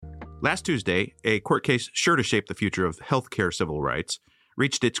Last Tuesday, a court case sure to shape the future of healthcare civil rights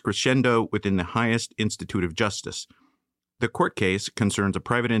reached its crescendo within the highest institute of justice. The court case concerns a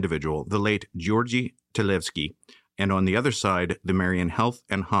private individual, the late Georgi Talevski, and on the other side, the Marion Health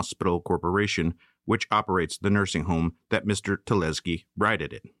and Hospital Corporation, which operates the nursing home that Mr. Talevski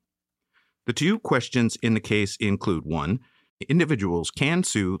resided in. The two questions in the case include: 1, individuals can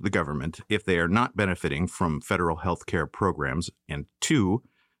sue the government if they are not benefiting from federal health care programs, and 2,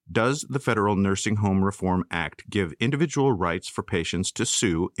 does the Federal Nursing Home Reform Act give individual rights for patients to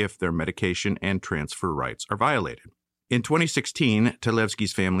sue if their medication and transfer rights are violated? In 2016,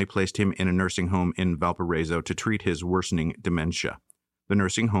 Talevski's family placed him in a nursing home in Valparaiso to treat his worsening dementia. The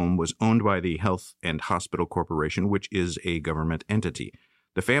nursing home was owned by the Health and Hospital Corporation, which is a government entity.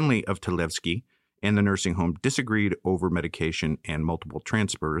 The family of Talevski and the nursing home disagreed over medication and multiple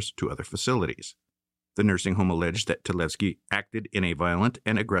transfers to other facilities. The nursing home alleged that Talevski acted in a violent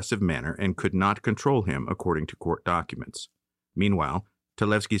and aggressive manner and could not control him, according to court documents. Meanwhile,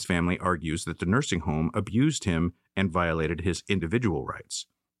 Talevski's family argues that the nursing home abused him and violated his individual rights.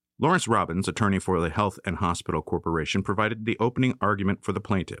 Lawrence Robbins, attorney for the Health and Hospital Corporation, provided the opening argument for the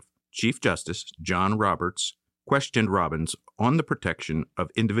plaintiff. Chief Justice John Roberts questioned Robbins on the protection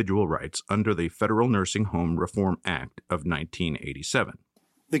of individual rights under the Federal Nursing Home Reform Act of 1987.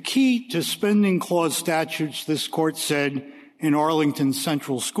 The key to spending clause statutes, this court said in Arlington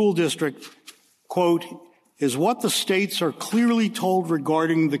Central School District, quote, is what the states are clearly told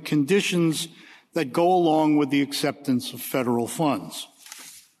regarding the conditions that go along with the acceptance of federal funds.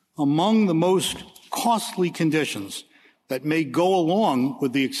 Among the most costly conditions that may go along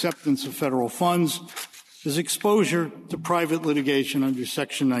with the acceptance of federal funds is exposure to private litigation under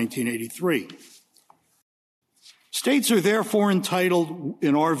Section 1983. States are therefore entitled,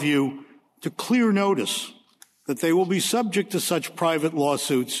 in our view, to clear notice that they will be subject to such private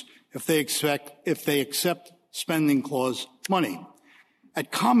lawsuits if they accept spending clause money.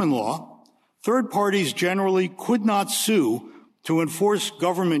 At common law, third parties generally could not sue to enforce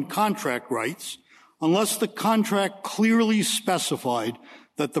government contract rights unless the contract clearly specified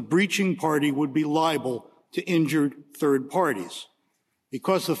that the breaching party would be liable to injured third parties.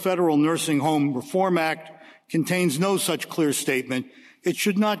 Because the Federal Nursing Home Reform Act contains no such clear statement, it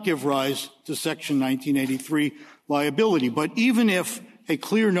should not give rise to Section 1983 liability. But even if a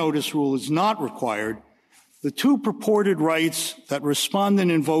clear notice rule is not required, the two purported rights that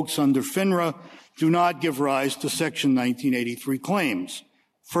respondent invokes under FINRA do not give rise to Section 1983 claims.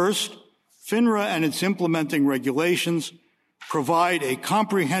 First, FINRA and its implementing regulations provide a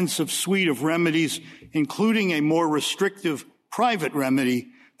comprehensive suite of remedies, including a more restrictive private remedy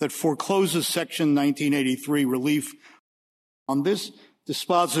that forecloses Section 1983 relief. On this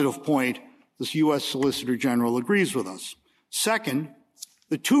dispositive point, the U.S. Solicitor General agrees with us. Second,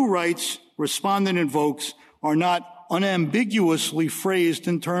 the two rights respondent invokes are not unambiguously phrased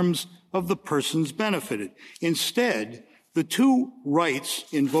in terms of the persons benefited. Instead, the two rights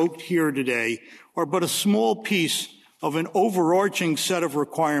invoked here today are but a small piece of an overarching set of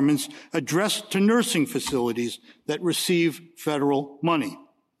requirements addressed to nursing facilities that receive federal money.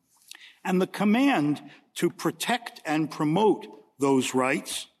 And the command to protect and promote those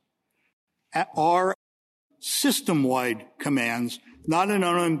rights are system-wide commands, not an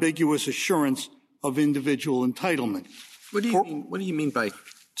unambiguous assurance of individual entitlement. What do you mean by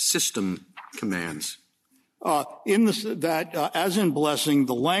system commands? As in Blessing,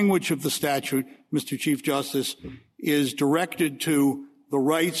 the language of the statute, Mr. Chief Justice, is directed to the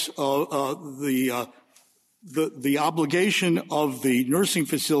rights of the obligation of the nursing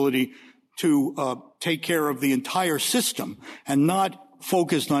facility to take care of the entire system and not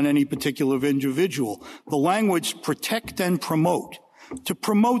focused on any particular individual. The language protect and promote. To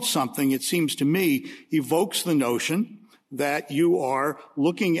promote something, it seems to me, evokes the notion that you are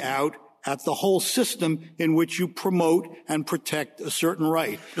looking out at the whole system in which you promote and protect a certain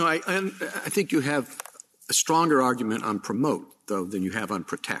right. No, I think you have a stronger argument on promote, though, than you have on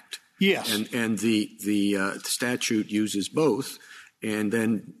protect. Yes. And the statute uses both and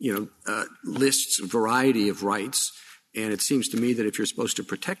then, lists a variety of rights. And it seems to me that if you're supposed to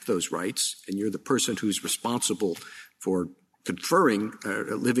protect those rights and you're the person who's responsible for conferring,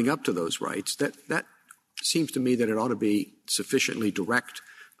 living up to those rights, that seems to me that it ought to be sufficiently direct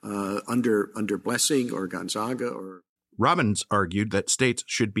under Blessing or Gonzaga or. Robbins argued that states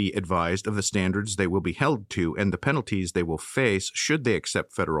should be advised of the standards they will be held to and the penalties they will face should they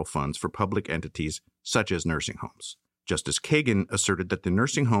accept federal funds for public entities such as nursing homes. Justice Kagan asserted that the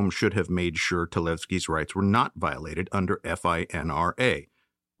nursing home should have made sure Talevski's rights were not violated under FINRA.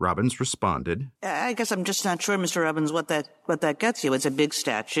 Robbins responded, I guess I'm just not sure, Mr. Robbins, what that gets you. It's a big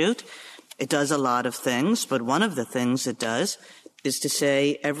statute. It does a lot of things, but one of the things it does is to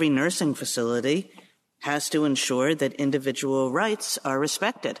say every nursing facility has to ensure that individual rights are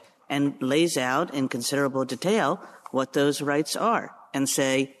respected and lays out in considerable detail what those rights are and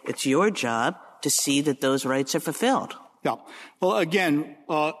say it's your job to see that those rights are fulfilled. Yeah. Well, again,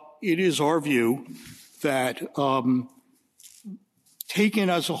 it is our view that taken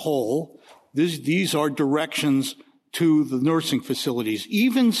as a whole, these are directions to the nursing facilities.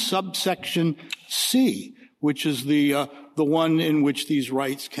 Even subsection C, which is the one in which these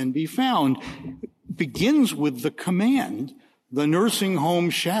rights can be found, begins with the command, the nursing home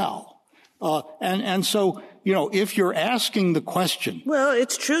shall. And so, if you're asking the question. Well,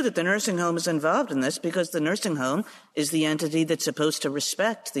 it's true that the nursing home is involved in this because the nursing home is the entity that's supposed to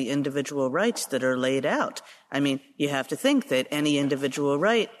respect the individual rights that are laid out. I mean, you have to think that any individual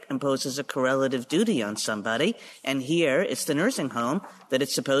right imposes a correlative duty on somebody, and here it's the nursing home that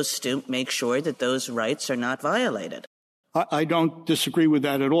it's supposed to make sure that those rights are not violated. I don't disagree with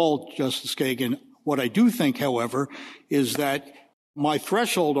that at all, Justice Kagan. What I do think, however, is that my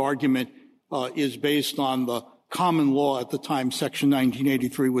threshold argument is based on the common law at the time Section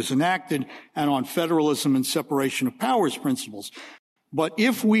 1983 was enacted and on federalism and separation of powers principles. But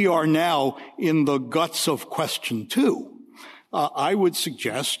if we are now in the guts of question 2, I would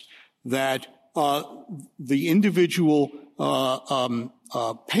suggest that the individual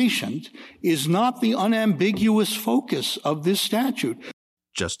patient is not the unambiguous focus of this statute.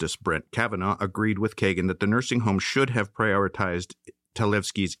 Justice Brett Kavanaugh agreed with Kagan that the nursing home should have prioritized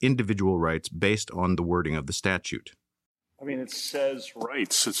Talevski's individual rights based on the wording of the statute. I mean, it says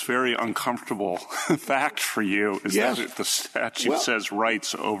rights. It's very uncomfortable fact for you is yes. that the statute says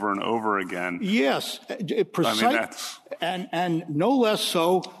rights over and over again. Yes, precise. I mean, and no less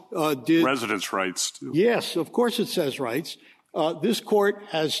so did residents' rights too. Yes, of course it says rights. This court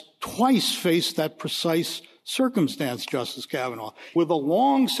has twice faced that precise circumstance, Justice Kavanaugh, with a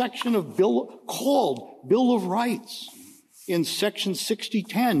long section of called Bill of Rights in Section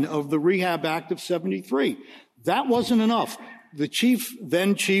 6010 of the Rehab Act of 73. That wasn't enough. The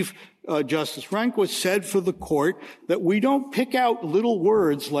then Chief Justice Rehnquist said for the court that we don't pick out little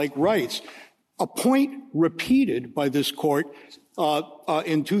words like rights, a point repeated by this court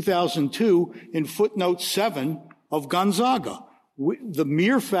in 2002 in footnote 7 of Gonzaga. The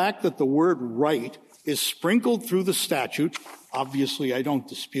mere fact that the word right is sprinkled through the statute, obviously I don't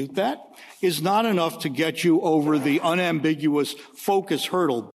dispute that, is not enough to get you over the unambiguous focus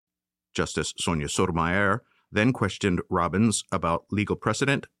hurdle. Justice Sonia Sotomayor then questioned Robbins about legal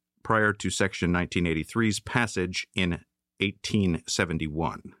precedent prior to Section 1983's passage in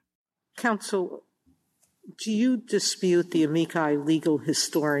 1871. Counsel, do you dispute the amici legal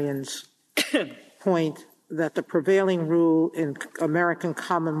historians' point that the prevailing rule in American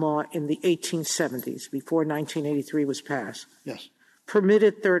common law in the 1870s, before 1983 was passed, yes,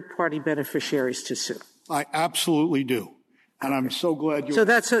 permitted third-party beneficiaries to sue? I absolutely do. And I'm so glad you... So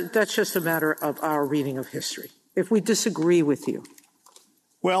that's just a matter of our reading of history. If we disagree with you,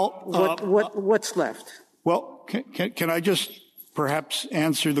 well, what's left? Well, can I just perhaps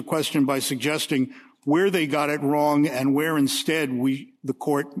answer the question by suggesting where they got it wrong and where instead the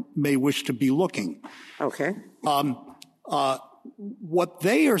court may wish to be looking? Okay. What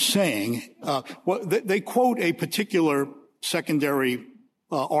they are saying, they quote a particular secondary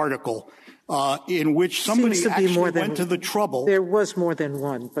article in which somebody actually went to the trouble. There was more than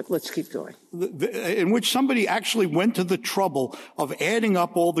one, but let's keep going. In which somebody actually went to the trouble of adding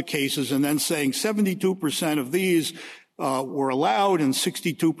up all the cases and then saying 72% of these were allowed and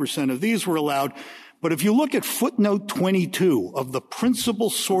 62% of these were allowed. But if you look at footnote 22 of the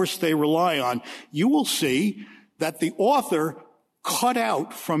principal source they rely on, you will see that the author cut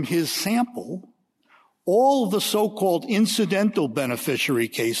out from his sample all the so-called incidental beneficiary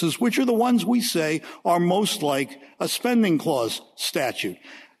cases, which are the ones we say are most like a spending clause statute.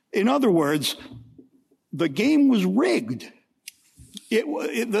 In other words, the game was rigged. The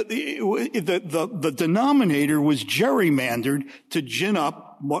denominator was gerrymandered to gin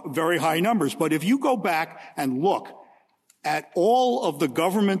up very high numbers. But if you go back and look at all of the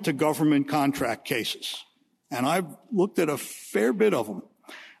government-to-government contract cases, and I've looked at a fair bit of them,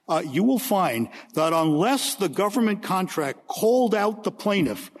 you will find that unless the government contract called out the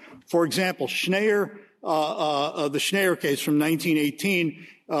plaintiff, for example, the Schneier case from 1918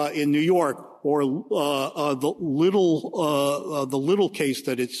 in New York, or the Little case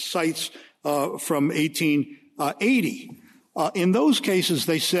that it cites from 1880. In those cases,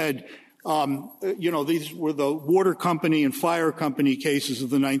 they said These were the water company and fire company cases of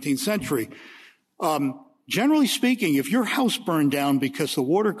the 19th century. Generally speaking, if your house burned down because the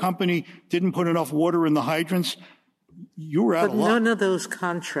water company didn't put enough water in the hydrants, you were out of luck. But none of those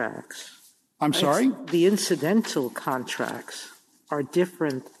contracts. I'm sorry? The incidental contracts are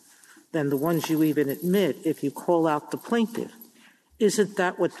different than the ones you even admit if you call out the plaintiff. Isn't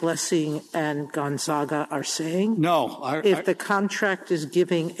that what Blessing and Gonzaga are saying? No. If the contract is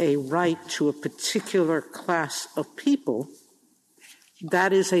giving a right to a particular class of people,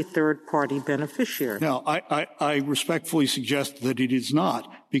 that is a third-party beneficiary. No, I respectfully suggest that it is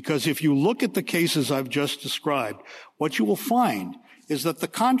not, because if you look at the cases I've just described, what you will find is that the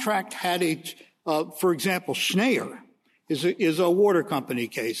contract had for example, Schneier is a water company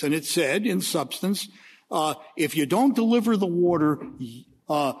case, and it said, in substance, if you don't deliver the water,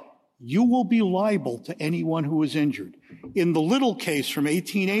 you will be liable to anyone who is injured. In the Little case from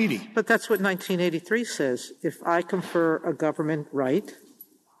 1880. But that's what 1983 says. If I confer a government right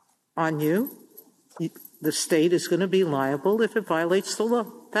on you, the state is going to be liable if it violates the law.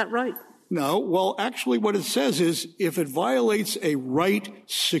 That right? No. Well, actually what it says is if it violates a right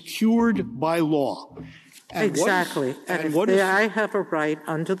secured by law. And exactly. I have a right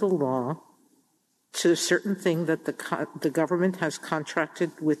under the law to a certain thing that the government has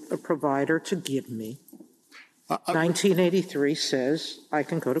contracted with a provider to give me. 1983 says I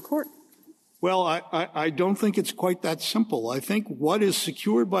can go to court. Well, I don't think it's quite that simple. I think what is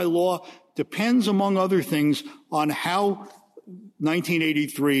secured by law depends, among other things, on how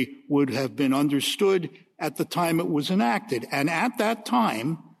 1983 would have been understood at the time it was enacted. And at that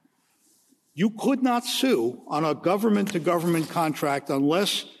time, you could not sue on a government-to-government contract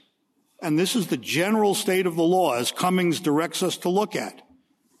unless, and this is the general state of the law, as Cummings directs us to look at,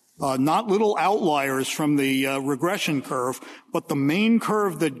 not little outliers from the regression curve, but the main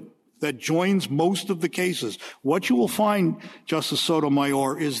curve that joins most of the cases. What you will find, Justice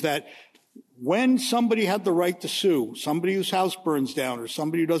Sotomayor, is that when somebody had the right to sue, somebody whose house burns down or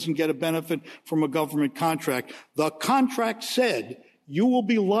somebody who doesn't get a benefit from a government contract, the contract said you will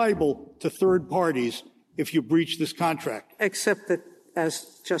be liable to third parties if you breach this contract. Except that,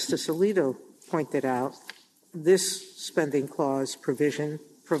 as Justice Alito pointed out, this spending clause provision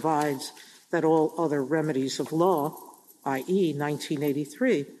provides that all other remedies of law, i.e.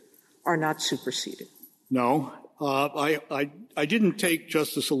 1983, are not superseded. No. I didn't take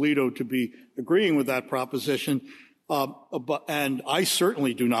Justice Alito to be agreeing with that proposition, and I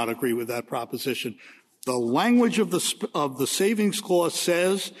certainly do not agree with that proposition. The language of the Savings Clause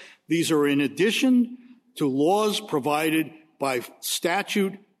says these are in addition to laws provided by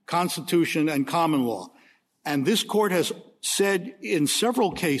statute, Constitution, and common law. And this Court has said in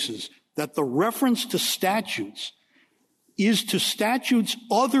several cases that the reference to statutes is to statutes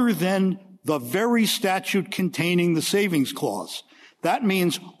other than the very statute containing the Savings Clause. That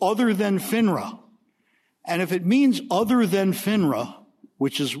means other than FINRA. And if it means other than FINRA,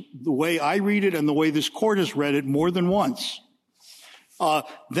 which is the way I read it and the way this Court has read it more than once,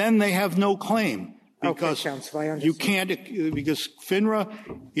 then they have no claim. Because you can't, because FINRA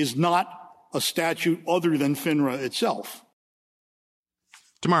is not a statute other than FINRA itself.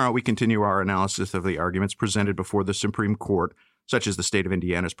 Tomorrow, we continue our analysis of the arguments presented before the Supreme Court, such as the state of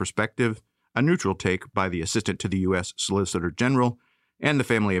Indiana's perspective, a neutral take by the Assistant to the U.S. Solicitor General, and the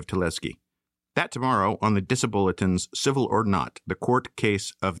family of Talevski. That tomorrow on the DISA Bulletin's Civil or Not, the Court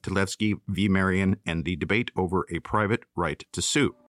Case of Talevski V Marion and the debate over a private right to sue.